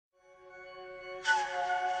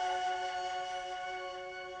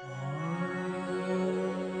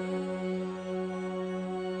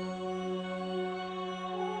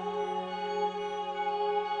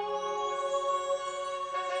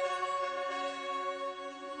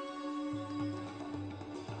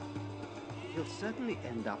he'll certainly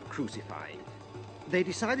end up crucified. They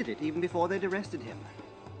decided it even before they'd arrested him.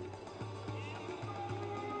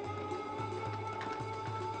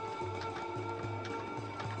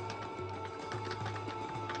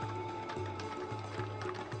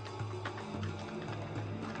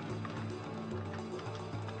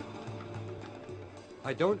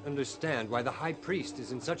 I don't understand why the high priest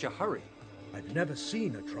is in such a hurry. I've never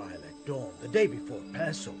seen a trial at dawn, the day before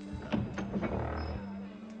Passover.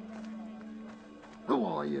 Who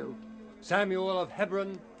are you? Samuel of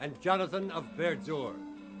Hebron and Jonathan of Berdzor,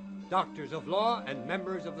 doctors of law and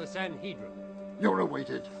members of the Sanhedrin. You're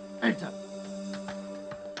awaited. Enter.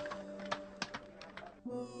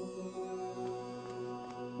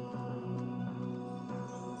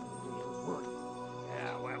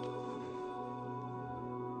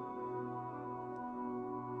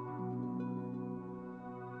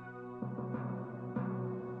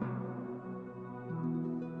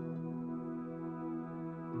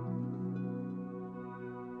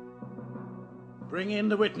 Bring in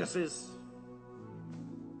the witnesses.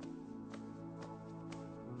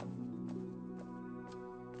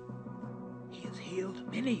 He has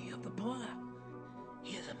healed many of the poor.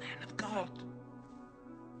 He is a man of God.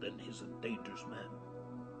 Then he's a dangerous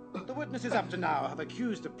man. The witnesses up to now have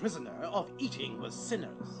accused a prisoner of eating with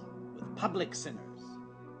sinners, with public sinners.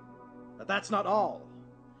 But that's not all.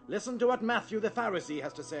 Listen to what Matthew the Pharisee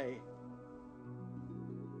has to say.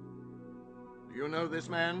 Do you know this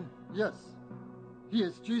man? Yes. He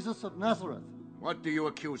is Jesus of Nazareth. What do you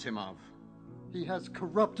accuse him of? He has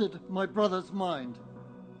corrupted my brother's mind.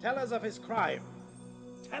 Tell us of his crime.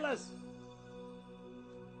 Tell us.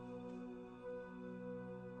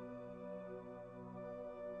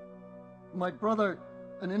 My brother,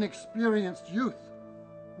 an inexperienced youth,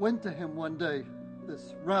 went to him one day,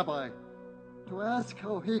 this rabbi, to ask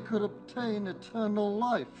how he could obtain eternal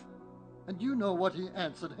life. And you know what he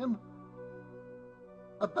answered him?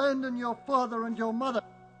 Abandon your father and your mother.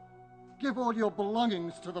 Give all your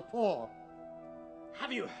belongings to the poor.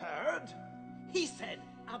 Have you heard? He said,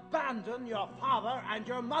 abandon your father and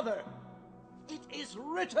your mother. It is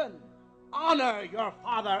written, honor your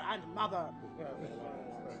father and mother.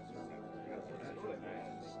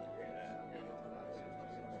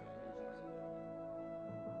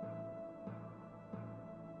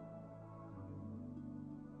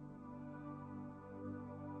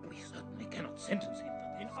 We certainly cannot sentence him for this.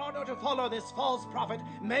 In order to follow this false prophet,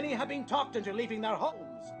 many have been talked into leaving their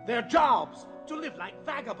homes, their jobs, to live like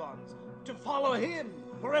vagabonds, to follow him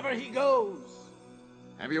wherever he goes.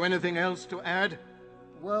 Have you anything else to add?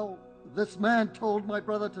 Well, this man told my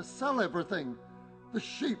brother to sell everything. The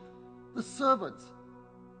sheep, the servants,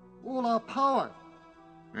 all our power.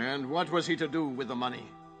 And what was he to do with the money?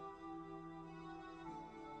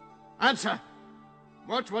 Answer!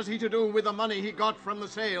 What was he to do with the money he got from the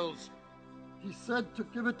sales? He said to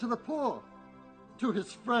give it to the poor, to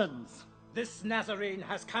his friends. This Nazarene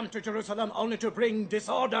has come to Jerusalem only to bring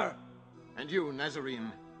disorder. And you,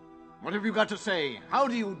 Nazarene, what have you got to say? How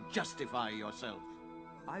do you justify yourself?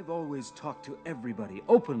 I've always talked to everybody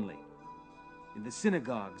openly, in the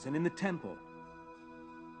synagogues and in the temple.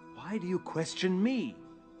 Why do you question me?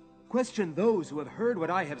 Question those who have heard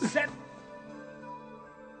what I have said.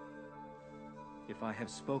 If I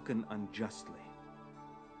have spoken unjustly,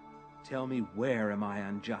 tell me where am I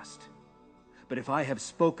unjust? But if I have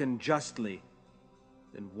spoken justly,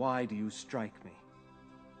 then why do you strike me?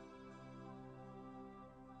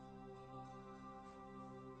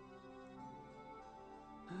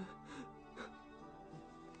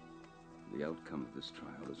 The outcome of this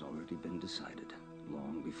trial has already been decided,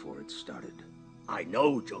 long before it started. I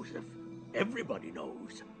know, Joseph. Everybody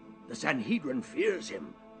knows. The Sanhedrin fears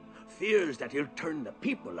him. Fears that he'll turn the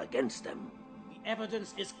people against them. The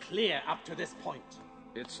evidence is clear up to this point.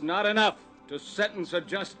 It's not enough to sentence a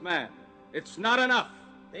just man. It's not enough.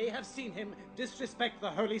 They have seen him disrespect the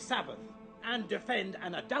holy Sabbath and defend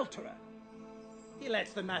an adulterer. He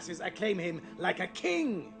lets the masses acclaim him like a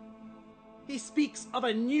king. He speaks of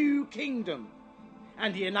a new kingdom,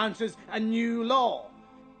 and he announces a new law.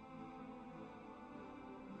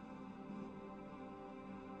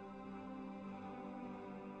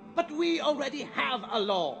 But we already have a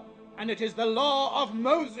law, and it is the law of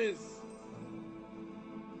Moses.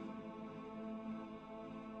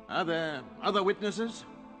 Are there other witnesses?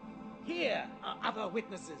 Here are other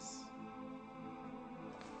witnesses.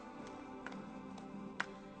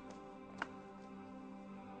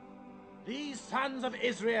 These sons of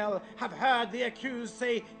Israel have heard the accused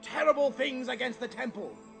say terrible things against the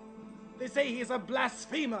temple. They say he is a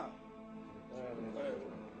blasphemer.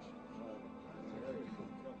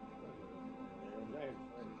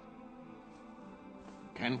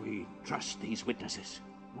 Can we trust these witnesses?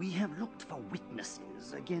 We have looked for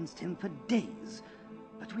witnesses against him for days,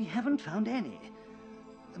 but we haven't found any.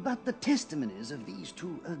 But the testimonies of these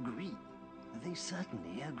two agree. They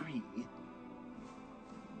certainly agree.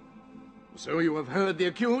 So you have heard the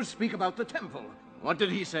accused speak about the temple. What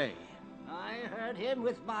did he say? I heard him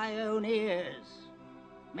with my own ears.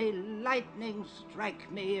 May lightning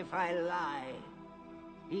strike me if I lie.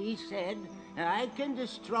 He said, I can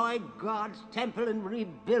destroy God's temple and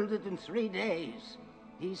rebuild it in 3 days.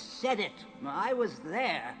 He said it. I was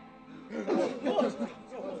there.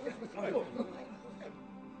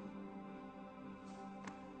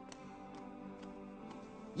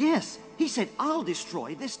 Yes, he said, I'll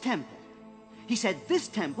destroy this temple. He said this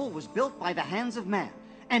temple was built by the hands of man,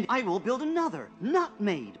 and I will build another, not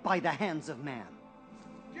made by the hands of man.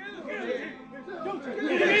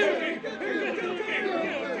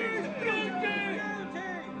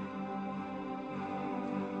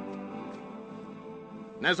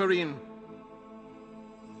 Nazarene,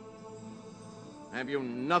 have you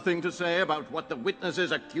nothing to say about what the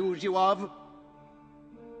witnesses accuse you of?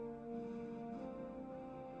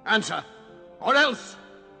 Answer, or else!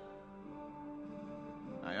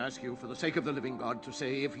 I ask you for the sake of the living God to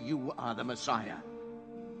say if you are the Messiah.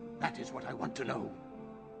 That is what I want to know.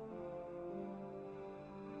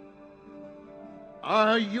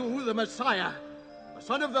 Are you the Messiah, the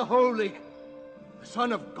Son of the Holy, the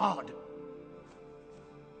Son of God?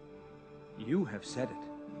 You have said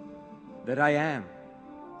it. That I am.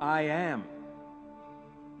 I am.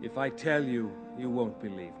 If I tell you, you won't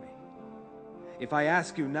believe me. If I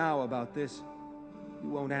ask you now about this, you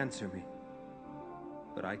won't answer me.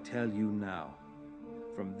 But I tell you now,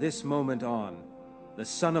 from this moment on, the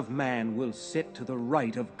Son of Man will sit to the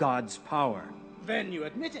right of God's power. Then you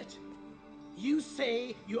admit it. You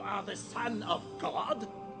say you are the Son of God?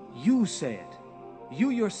 You say it. You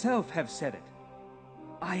yourself have said it.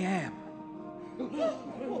 I am.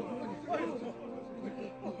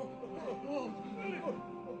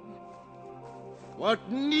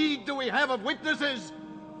 What need do we have of witnesses?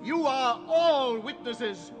 You are all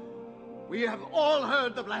witnesses. We have all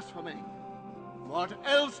heard the blasphemy. What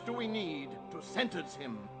else do we need to sentence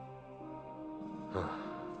him?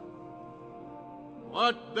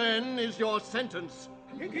 What then is your sentence?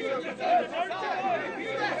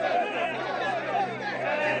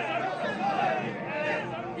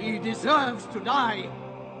 He deserves to die.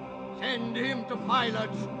 Send him to Pilate.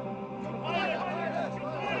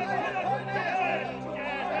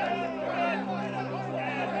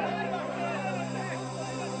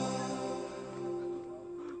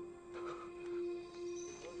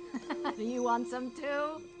 Do you want some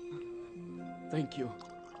too? Thank you.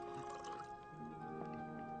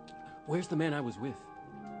 Where's the man I was with?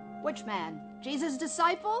 Which man? Jesus'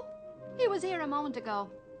 disciple? He was here a moment ago.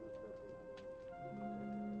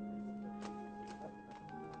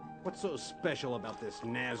 What's so special about this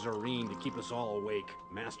Nazarene to keep us all awake,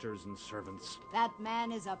 masters and servants? That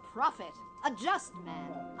man is a prophet, a just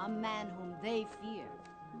man, a man whom they fear.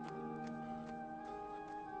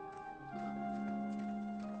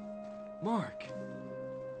 Mark!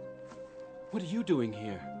 What are you doing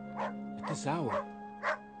here? At this hour?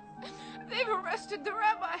 They've arrested the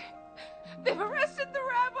rabbi! They've arrested the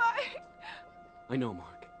rabbi! I know,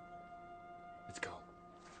 Mark. Let's go.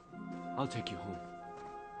 I'll take you home.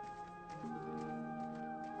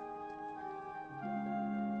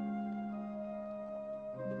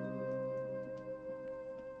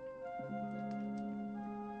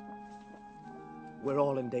 We're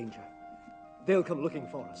all in danger. They'll come looking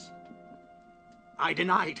for us. I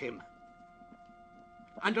denied him.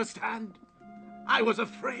 Understand? I was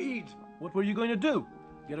afraid. What were you going to do?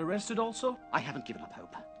 Get arrested also? I haven't given up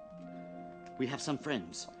hope. We have some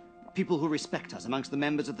friends, people who respect us amongst the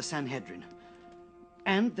members of the Sanhedrin.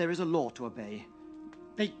 And there is a law to obey.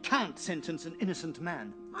 They can't sentence an innocent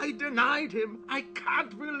man. I denied him. I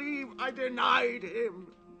can't believe I denied him.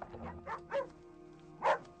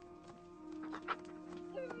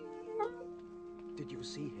 Did you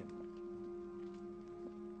see him?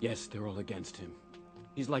 Yes, they're all against him.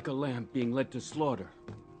 He's like a lamb being led to slaughter.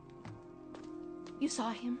 You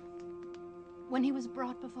saw him? When he was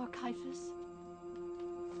brought before Caiaphas?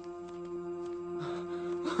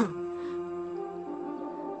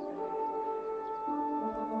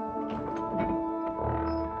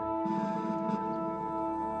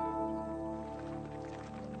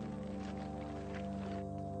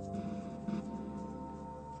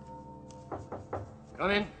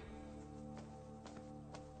 Come in.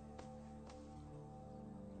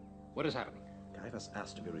 What is happening? Caiaphas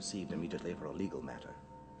asked to be received immediately for a legal matter.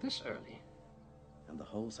 This early? And the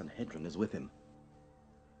whole Sanhedrin is with him.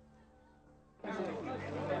 The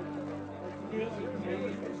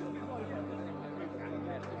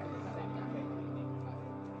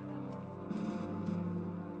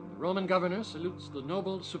Roman governor salutes the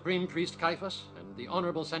noble supreme priest Caiaphas and the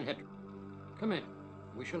honorable Sanhedrin. Come in.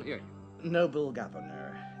 We shall hear you. Noble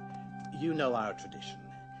governor, you know our tradition.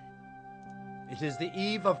 It is the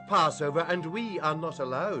eve of Passover, and we are not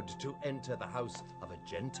allowed to enter the house of a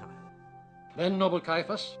Gentile. Then, noble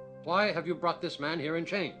Caiaphas, why have you brought this man here in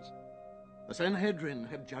chains? The Sanhedrin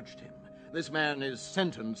have judged him. This man is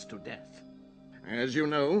sentenced to death. As you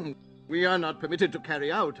know, we are not permitted to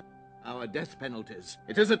carry out our death penalties.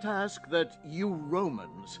 It is a task that you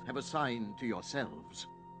Romans have assigned to yourselves.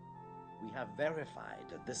 We have verified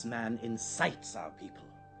that this man incites our people.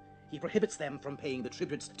 He prohibits them from paying the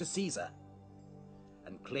tributes to Caesar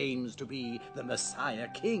and claims to be the Messiah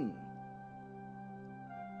King.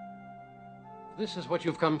 If this is what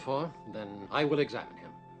you've come for, then I will examine him.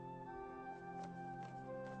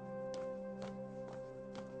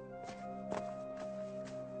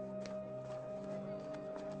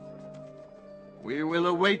 We will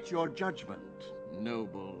await your judgment,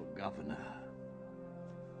 noble governor.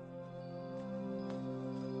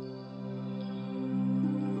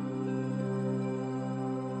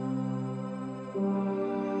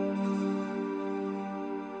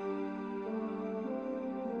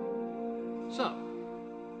 So,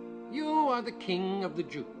 you are the king of the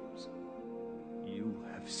Jews. You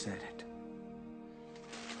have said it.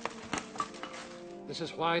 This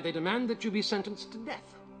is why they demand that you be sentenced to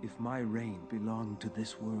death. If my reign belonged to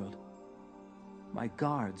this world, my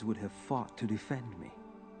guards would have fought to defend me.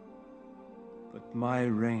 But my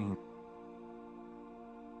reign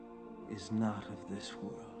is not of this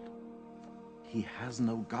world. He has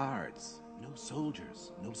no guards, no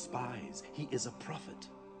soldiers, no spies. He is a prophet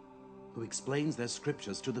who explains their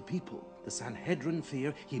scriptures to the people. The Sanhedrin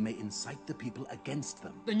fear he may incite the people against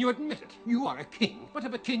them. Then you admit it. You are a king, but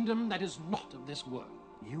of a kingdom that is not of this world.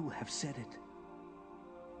 You have said it.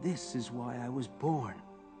 This is why I was born,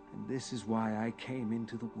 and this is why I came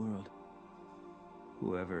into the world.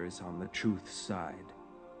 Whoever is on the truth's side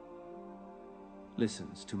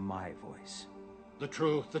listens to my voice. The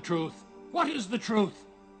truth, the truth. What is the truth?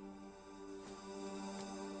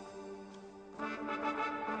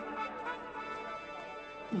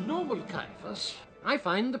 Noble Caiaphas, I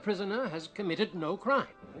find the prisoner has committed no crime.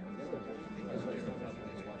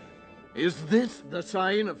 Is this the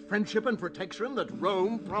sign of friendship and protection that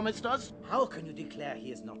Rome promised us? How can you declare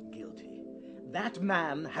he is not guilty? That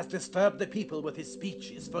man has disturbed the people with his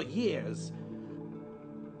speeches for years.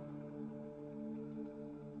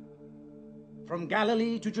 From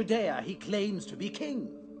Galilee to Judea, he claims to be king.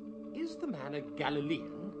 Is the man a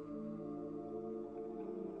Galilean?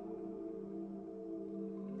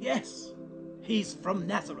 Yes, he's from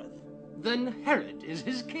Nazareth. Then Herod is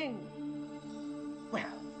his king.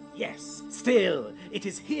 Well, yes. Still, it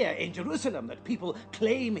is here in Jerusalem that people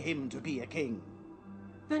claim him to be a king.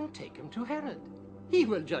 Then take him to Herod. He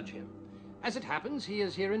will judge him. As it happens, he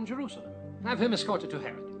is here in Jerusalem. Have him escorted to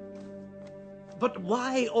Herod. But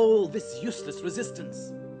why all this useless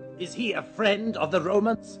resistance? Is he a friend of the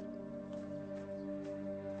Romans?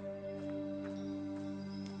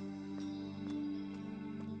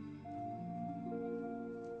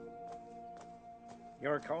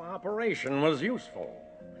 Your cooperation was useful.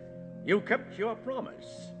 You kept your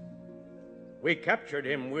promise. We captured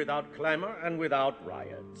him without clamor and without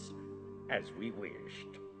riots, as we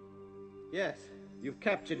wished. Yes, you've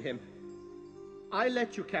captured him. I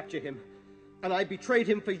let you capture him, and I betrayed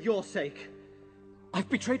him for your sake. I've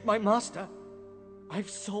betrayed my master. I've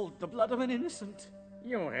sold the blood of an innocent.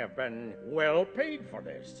 You have been well paid for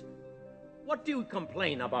this. What do you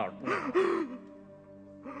complain about now?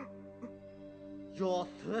 Your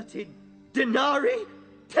 30 denarii?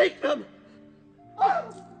 Take them!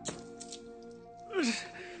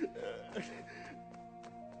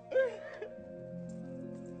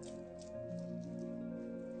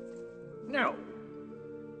 No.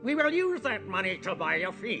 We will use that money to buy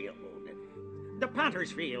a field. The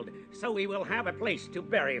potter's field, so we will have a place to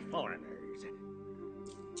bury foreigners.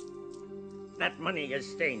 That money is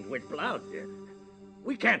stained with blood.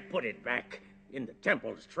 We can't put it back in the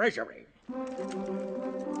temple's treasury.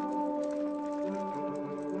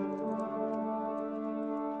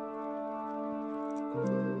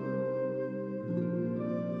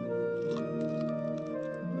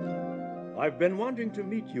 I've been wanting to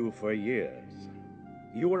meet you for years.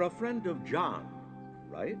 You were a friend of John,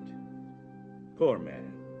 right? Poor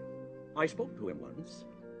man. I spoke to him once.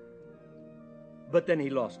 But then he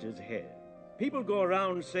lost his head. People go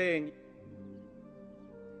around saying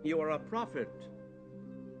you are a prophet.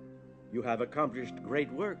 You have accomplished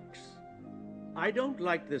great works. I don't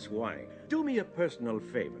like this wine. Do me a personal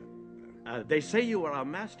favor. They say you are a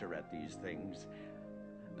master at these things.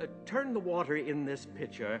 Turn the water in this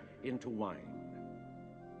pitcher into wine.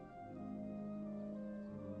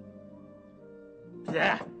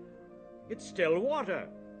 That! It's still water.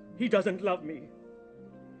 He doesn't love me.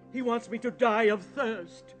 He wants me to die of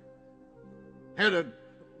thirst. Herod,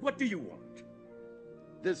 what do you want?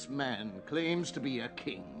 This man claims to be a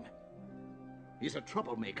king. He's a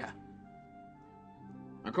troublemaker.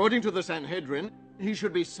 According to the Sanhedrin, he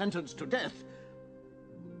should be sentenced to death.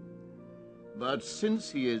 But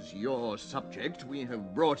since he is your subject, we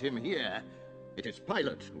have brought him here. It is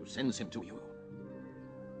Pilate who sends him to you.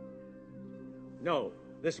 No,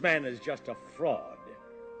 this man is just a fraud.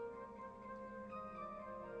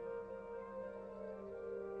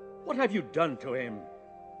 What have you done to him?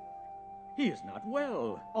 He is not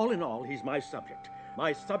well. All in all, he's my subject.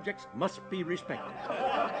 My subjects must be respected.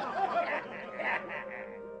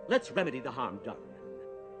 Let's remedy the harm done.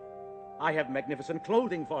 I have magnificent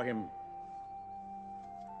clothing for him.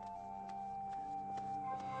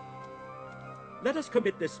 Let us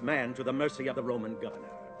commit this man to the mercy of the Roman governor.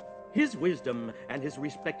 His wisdom and his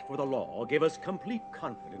respect for the law give us complete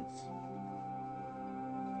confidence.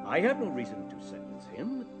 I have no reason to sentence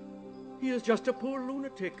him. He is just a poor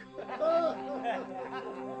lunatic.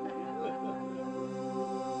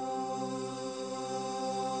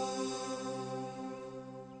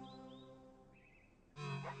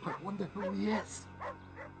 I wonder who he is.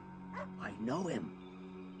 I know him.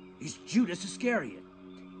 He's Judas Iscariot,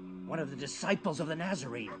 one of the disciples of the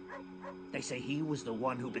Nazarene. They say he was the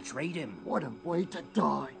one who betrayed him. What a way to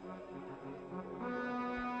die.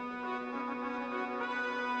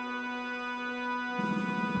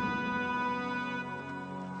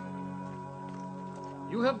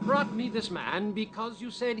 You have brought me this man because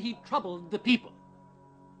you said he troubled the people.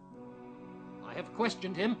 I have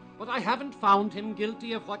questioned him, but I haven't found him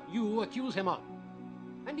guilty of what you accuse him of.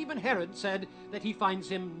 And even Herod said that he finds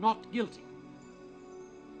him not guilty,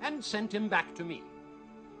 and sent him back to me.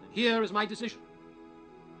 And here is my decision.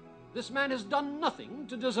 This man has done nothing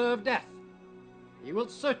to deserve death. He will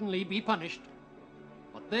certainly be punished,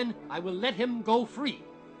 but then I will let him go free.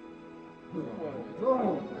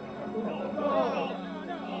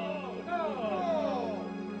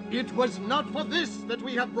 It was not for this that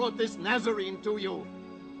we have brought this Nazarene to you.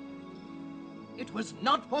 It was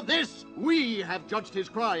not for this. We have judged his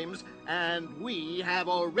crimes, and we have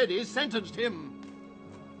already sentenced him.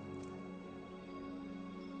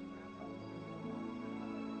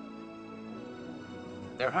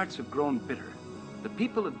 Their hearts have grown bitter. The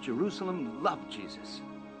people of Jerusalem love Jesus.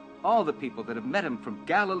 All the people that have met him from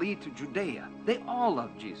Galilee to Judea, they all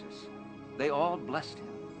love Jesus. They all blessed him.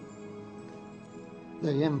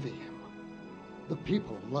 They envy him. The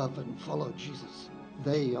people love and follow Jesus.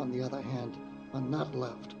 They, on the other hand, are not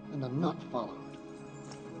loved and are not followed.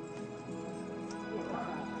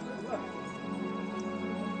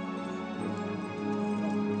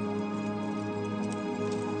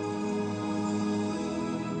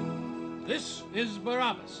 This is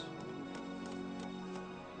Barabbas.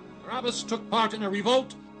 Barabbas took part in a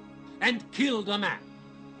revolt and killed a man.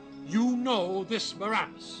 You know this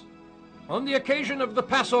Barabbas. On the occasion of the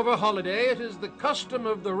Passover holiday, it is the custom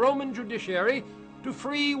of the Roman judiciary to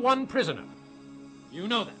free one prisoner. You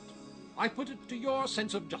know that. I put it to your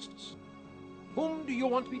sense of justice. Whom do you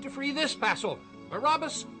want me to free this Passover?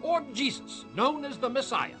 Barabbas or Jesus, known as the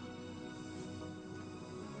Messiah?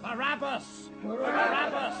 Barabbas!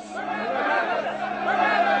 Barabbas!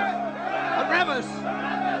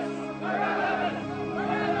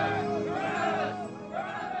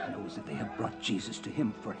 He knows that they have brought Jesus to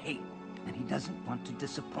him for hate, and he doesn't want to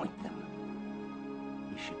disappoint them.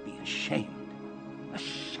 He should be ashamed.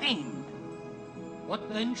 Ashamed! What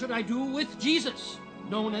then should I do with Jesus,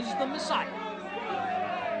 known as the Messiah?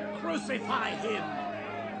 Crucify him!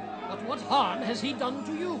 But what harm has he done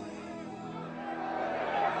to you?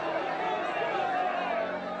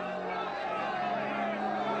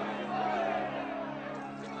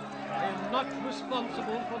 I am not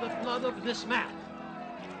responsible for the blood of this man.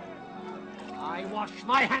 I wash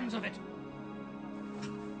my hands of it.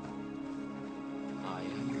 I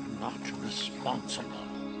am not responsible.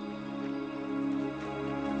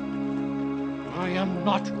 I am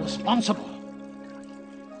not responsible.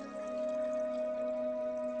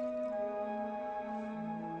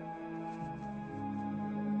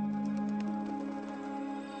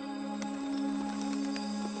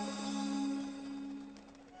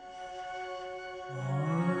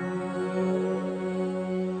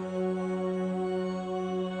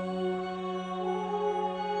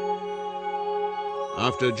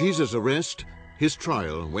 After Jesus' arrest, his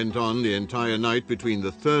trial went on the entire night between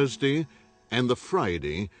the Thursday and the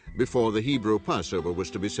Friday before the Hebrew Passover was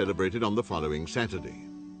to be celebrated on the following Saturday.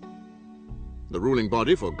 The ruling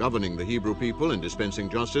body for governing the Hebrew people and dispensing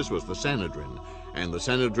justice was the Sanhedrin, and the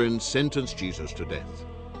Sanhedrin sentenced Jesus to death.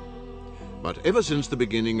 But ever since the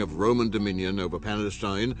beginning of Roman dominion over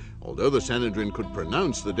Palestine, although the Sanhedrin could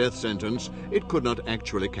pronounce the death sentence, it could not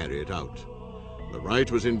actually carry it out. The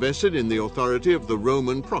right was invested in the authority of the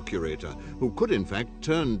Roman procurator, who could in fact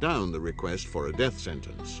turn down the request for a death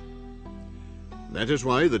sentence. That is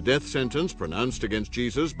why the death sentence pronounced against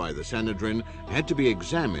Jesus by the Sanhedrin had to be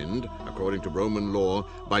examined, according to Roman law,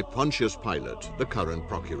 by Pontius Pilate, the current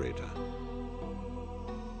procurator.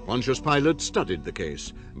 Pontius Pilate studied the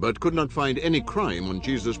case, but could not find any crime on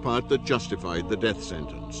Jesus' part that justified the death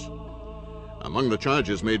sentence. Among the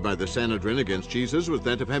charges made by the Sanhedrin against Jesus was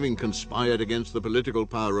that of having conspired against the political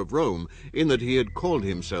power of Rome, in that he had called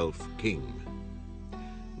himself king.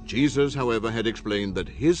 Jesus, however, had explained that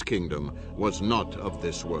his kingdom was not of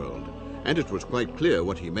this world, and it was quite clear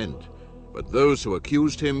what he meant, but those who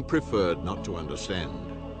accused him preferred not to understand.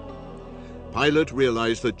 Pilate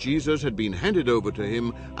realized that Jesus had been handed over to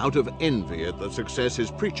him out of envy at the success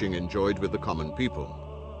his preaching enjoyed with the common people.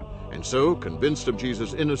 And so, convinced of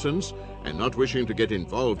Jesus' innocence, and not wishing to get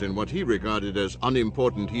involved in what he regarded as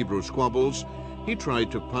unimportant Hebrew squabbles, he tried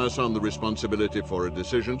to pass on the responsibility for a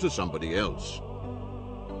decision to somebody else.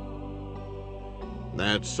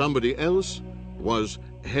 That somebody else was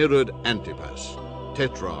Herod Antipas,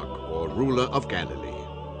 tetrarch or ruler of Galilee.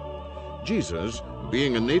 Jesus,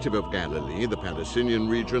 being a native of Galilee, the Palestinian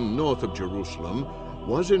region north of Jerusalem,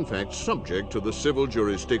 was in fact subject to the civil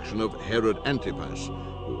jurisdiction of Herod Antipas,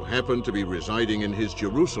 who happened to be residing in his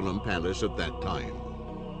Jerusalem palace at that time.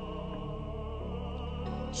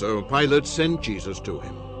 So Pilate sent Jesus to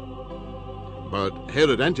him. But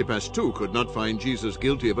Herod Antipas too could not find Jesus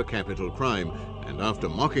guilty of a capital crime, and after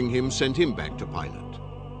mocking him, sent him back to Pilate.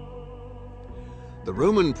 The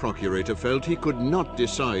Roman procurator felt he could not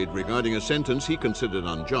decide regarding a sentence he considered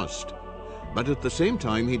unjust, but at the same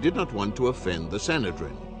time he did not want to offend the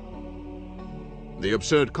Sanhedrin. The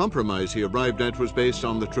absurd compromise he arrived at was based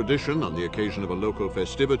on the tradition, on the occasion of a local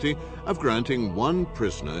festivity, of granting one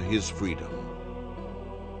prisoner his freedom.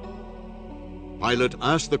 Pilate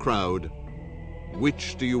asked the crowd,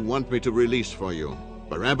 "Which do you want me to release for you,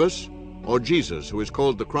 Barabbas or Jesus, who is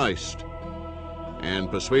called the Christ?"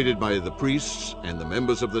 And persuaded by the priests and the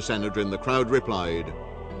members of the Sanhedrin, the crowd replied,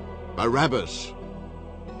 "Barabbas!"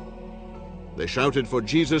 They shouted for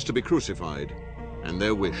Jesus to be crucified, and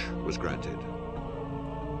their wish was granted.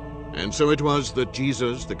 And so it was that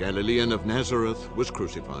Jesus, the Galilean of Nazareth, was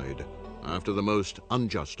crucified after the most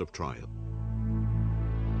unjust of trials.